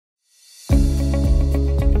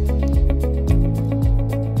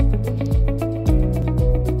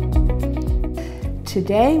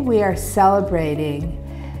Today we are celebrating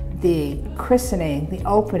the christening, the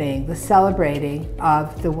opening, the celebrating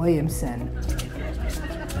of the Williamson.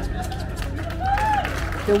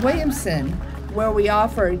 The Williamson, where we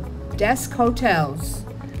offer desk hotels,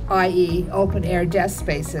 i.e. open air desk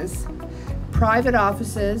spaces, private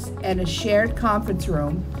offices, and a shared conference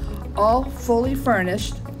room, all fully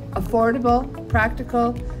furnished, affordable,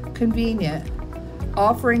 practical, convenient,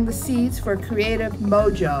 offering the seeds for Creative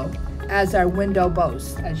Mojo as our window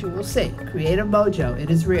boasts. As you will see, Creative Mojo, it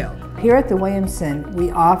is real. Here at the Williamson,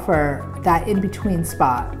 we offer that in-between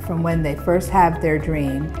spot from when they first have their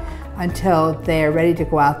dream until they are ready to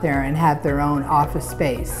go out there and have their own office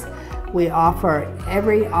space. We offer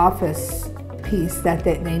every office piece that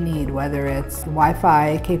they need, whether it's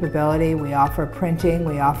Wi-Fi capability, we offer printing,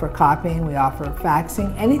 we offer copying, we offer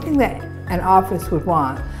faxing, anything that an office would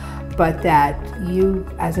want, but that you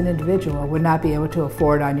as an individual would not be able to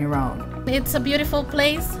afford on your own. It's a beautiful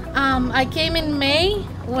place. I came in May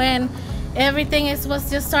when everything was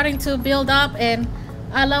just starting to build up, and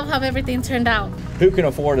I love how everything turned out. Who can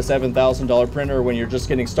afford a $7,000 printer when you're just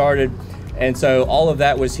getting started? And so all of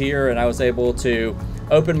that was here, and I was able to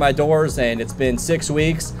open my doors, and it's been 6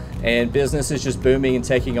 weeks and business is just booming and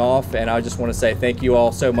taking off, and I just want to say thank you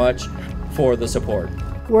all so much for the support.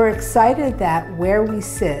 We're excited that where we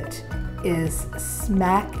sit is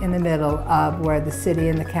smack in the middle of where the city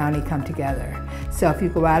and the county come together. So if you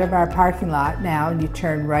go out of our parking lot now and you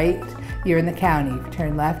turn right, you're in the county. If you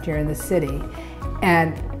turn left, you're in the city.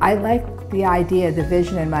 And I like the idea, the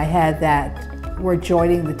vision in my head that we're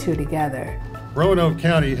joining the two together. Roanoke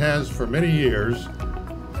County has for many years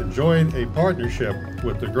enjoyed a partnership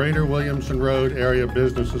with the Greater Williamson Road Area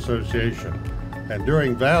Business Association. And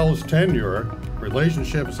during Val's tenure,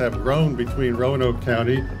 relationships have grown between Roanoke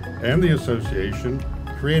County and the association,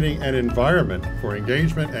 creating an environment for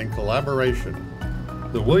engagement and collaboration.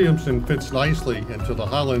 The Williamson fits nicely into the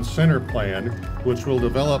Hollins Center plan, which will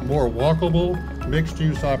develop more walkable,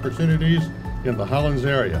 mixed-use opportunities in the Hollins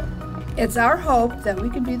area. It's our hope that we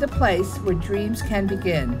can be the place where dreams can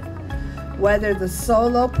begin. Whether the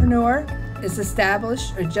solopreneur is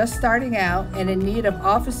established or just starting out and in need of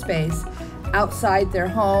office space outside their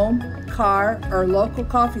home, car, or local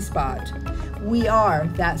coffee spot, we are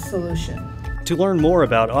that solution. To learn more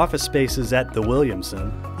about office spaces at the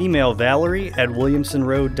Williamson, email Valerie at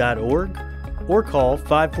williamsonroad.org or call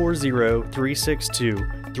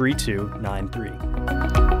 540-362-3293.